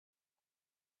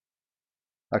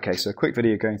Okay, so a quick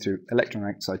video going through electron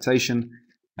excitation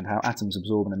and how atoms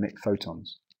absorb and emit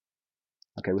photons.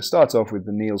 Okay, we'll start off with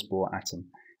the Niels Bohr atom,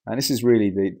 and this is really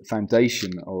the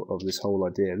foundation of this whole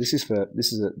idea. This is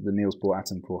the Niels Bohr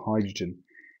atom for hydrogen.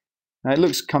 Now it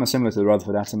looks kind of similar to the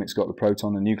Rutherford atom. It's got the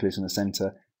proton, the nucleus in the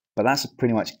center, but that's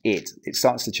pretty much it. It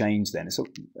starts to change then.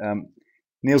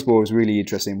 Niels Bohr is really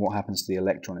interested in what happens to the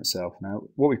electron itself. Now,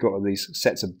 what we've got are these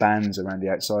sets of bands around the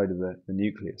outside of the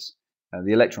nucleus.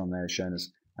 The electron there is shown as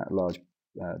that large,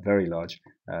 very large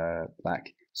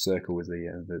black circle with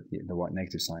the white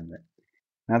negative sign there.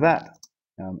 Now that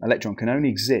electron can only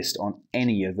exist on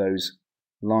any of those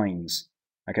lines.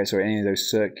 Okay, so any of those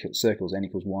circles, n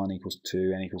equals 1, equals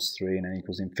 2, n equals 3, and n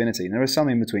equals infinity. And there are some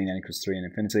in between n equals 3 and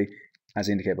infinity, as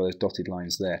indicated by those dotted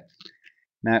lines there.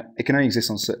 Now, it can only exist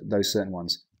on those certain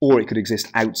ones, or it could exist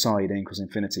outside n equals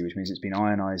infinity, which means it's been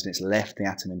ionized and it's left the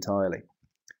atom entirely.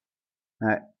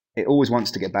 Now, it always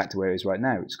wants to get back to where it is right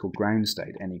now. It's called ground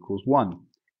state, n equals 1.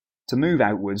 To move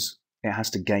outwards, it has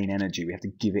to gain energy. We have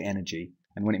to give it energy.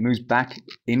 And when it moves back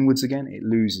inwards again, it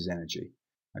loses energy.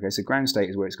 Okay, so ground state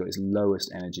is where it's got its lowest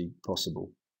energy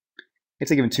possible. If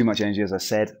they're given too much energy, as I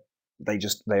said, they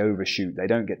overshoot. They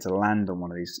don't get to land on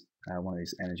one of these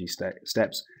energy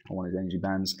steps, on one of these energy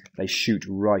bands. They shoot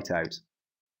right out.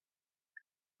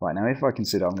 Right, now if I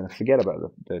consider, I'm going to forget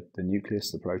about the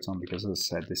nucleus, the proton, because as I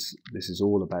said, this is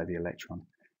all about the electron.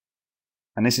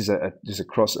 And this is just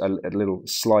a little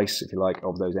slice, if you like,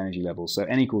 of those energy levels. So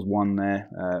n equals 1 there,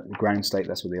 ground state,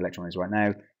 that's where the electron is right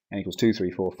now. N equals 2,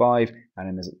 3, 4, 5, and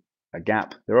then there's a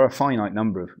gap. There are a finite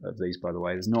number of these, by the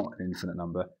way. There's not an infinite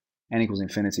number. N equals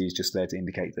infinity is just there to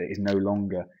indicate that it no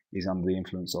longer is under the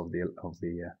influence of the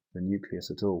nucleus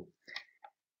at all.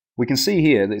 We can see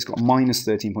here that it's got minus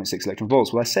 13.6 electron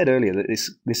volts. Well, I said earlier that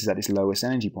this is at its lowest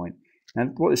energy point.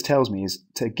 And what this tells me is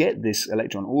to get this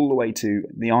electron all the way to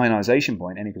the ionization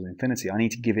point, n equals infinity, I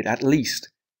need to give it at least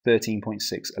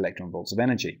 13.6 electron volts of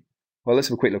energy. Well, let's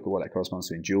have a quick look at what that corresponds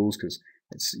to in joules, because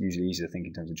it's usually easier to think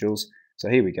in terms of joules. So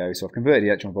here we go. So I've converted the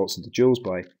electron volts into joules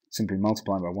by simply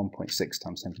multiplying by 1.6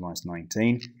 times 10 to the minus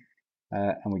 19.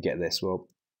 And we get this. Well,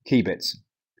 key bits.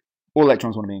 All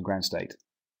electrons want to be in ground state.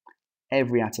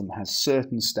 Every atom has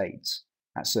certain states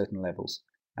at certain levels.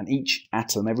 And each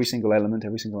atom, every single element,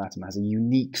 every single atom has a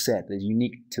unique set that is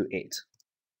unique to it.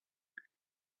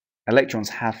 Electrons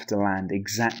have to land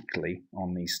exactly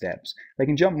on these steps. They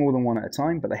can jump more than one at a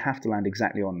time, but they have to land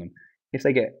exactly on them. If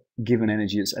they get given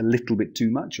energy that's a little bit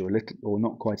too much or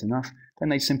not quite enough, then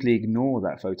they simply ignore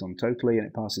that photon totally and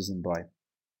it passes them by.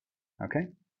 Okay?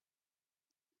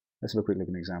 Let's have a quick look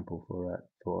at an example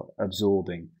for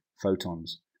absorbing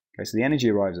photons. Okay, so the energy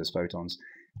arrives as photons.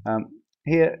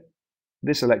 Here,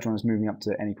 this electron is moving up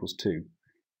to n equals 2.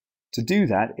 To do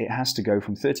that, it has to go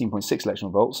from 13.6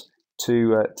 electron volts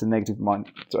to negative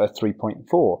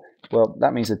 3.4. Well,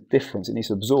 that means a difference. It needs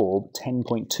to absorb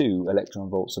 10.2 electron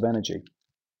volts of energy.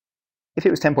 If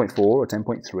it was 10.4 or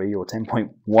 10.3 or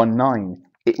 10.19,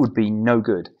 it would be no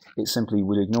good. It simply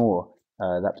would ignore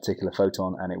that particular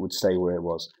photon and it would stay where it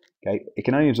was. Okay? It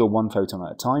can only absorb one photon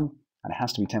at a time, and it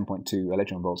has to be 10.2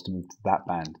 electron volts to move to that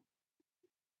band.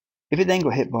 If it then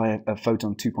got hit by a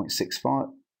photon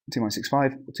 2.65,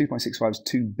 2.65 is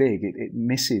too big. It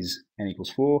misses n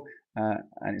equals 4,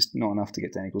 and it's not enough to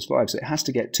get to n equals 5. So it has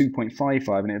to get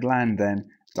 2.55, and it would land then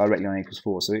directly on n equals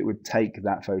 4. So it would take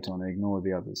that photon and ignore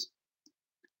the others.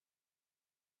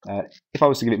 If I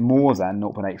was to give it more than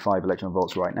 0.85 electron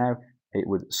volts right now, it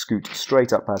would scoot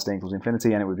straight up past n equals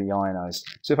infinity, and it would be ionized.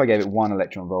 So if I gave it 1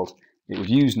 electron volt, it would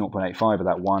use 0.85 of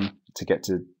that 1 to get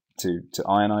to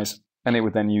ionize. And it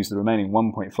would then use the remaining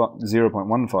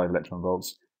 0.15 electron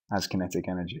volts as kinetic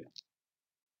energy.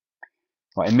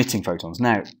 Right, emitting photons.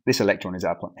 Now, this electron is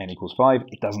up on n equals 5.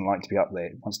 It doesn't like to be up there.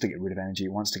 It wants to get rid of energy.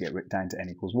 It wants to get down to n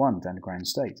equals 1, down to ground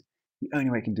state. The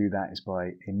only way it can do that is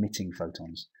by emitting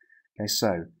photons. Okay,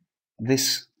 so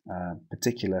this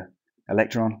particular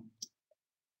electron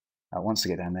wants to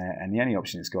get down there, and the only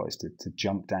option it's got is to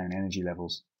jump down energy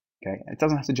levels. Okay, it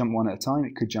doesn't have to jump one at a time.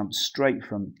 It could jump straight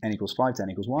from n equals 5 to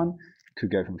n equals 1. It could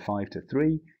go from 5 to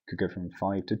 3. It could go from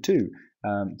 5 to 2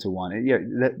 to 1.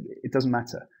 It doesn't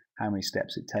matter how many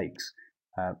steps it takes.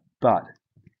 But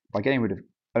by getting rid of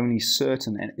only a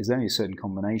certain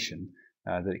combination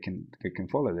that it can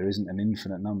follow. There isn't an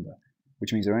infinite number,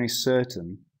 which means there are only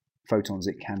certain photons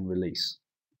it can release.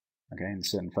 Okay, and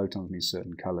certain photons mean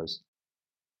certain colors.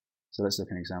 So let's look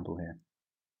at an example here.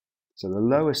 So the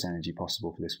lowest energy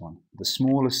possible for this one, the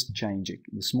smallest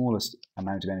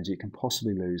amount of energy it can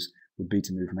possibly lose would be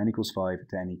to move from n equals 5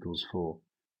 to n equals 4.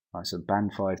 Right, so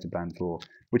band 5 to band 4,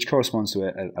 which corresponds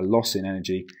to a loss in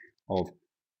energy of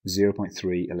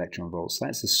 0.3 electron volts.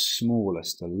 That's the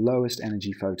smallest, the lowest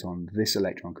energy photon this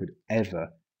electron could ever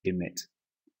emit.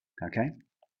 Okay?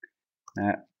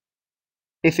 Now,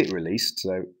 if it released,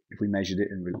 so if we measured it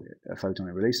in a photon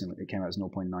it released and it came out as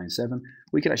 0.97,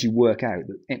 we could actually work out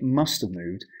that it must have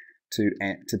moved to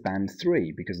band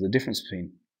 3, because the difference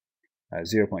between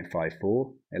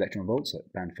 0.54 electron volts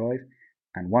at band 5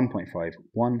 and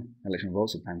 1.51 electron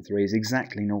volts at band 3 is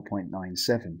exactly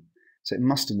 0.97. So it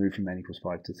must have moved from n equals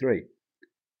 5 to 3.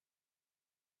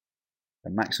 The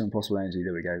maximum possible energy,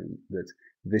 there we go, that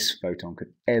this photon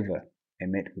could ever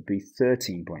emit would be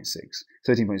 13.06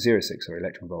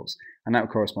 electron volts, and that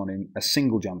would correspond in a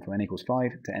single jump from n equals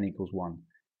 5 to n equals 1.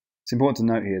 It's important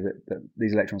to note here that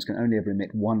these electrons can only ever emit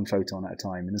one photon at a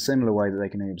time, in a similar way that they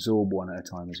can absorb one at a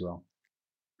time as well.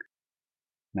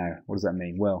 Now, what does that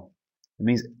mean? Well, it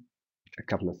means a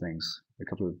couple of things, a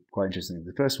couple of quite interesting things.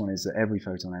 The first one is that every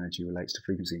photon energy relates to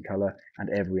frequency and color, and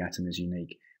every atom is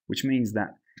unique, which means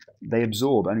that they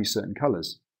absorb only certain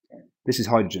colors. This is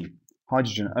hydrogen.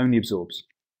 Hydrogen only absorbs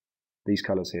these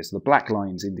colors here. So the black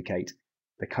lines indicate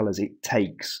the colors it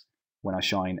takes when I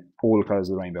shine all the colors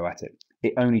of the rainbow at it.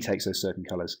 It only takes those certain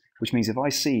colors, which means if I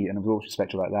see an absorption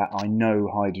spectra like that, I know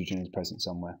hydrogen is present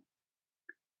somewhere.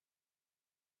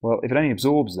 Well, if it only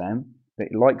absorbs them,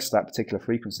 it likes that particular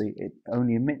frequency, it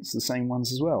only emits the same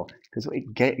ones as well, because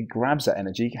it grabs that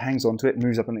energy, hangs onto it,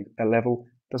 moves up a level,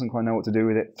 doesn't quite know what to do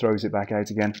with it, throws it back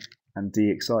out again, and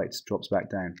de-excites, drops back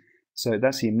down. So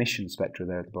that's the emission spectra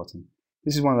there at the bottom.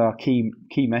 This is one of our key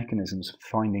mechanisms for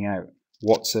finding out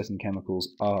what certain chemicals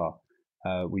are.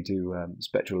 We do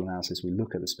spectral analysis. We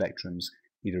look at the spectrums,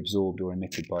 either absorbed or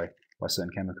emitted by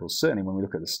certain chemicals. Certainly when we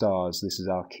look at the stars, this is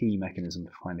our key mechanism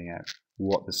for finding out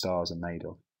what the stars are made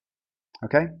of.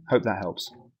 Okay, hope that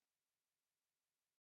helps.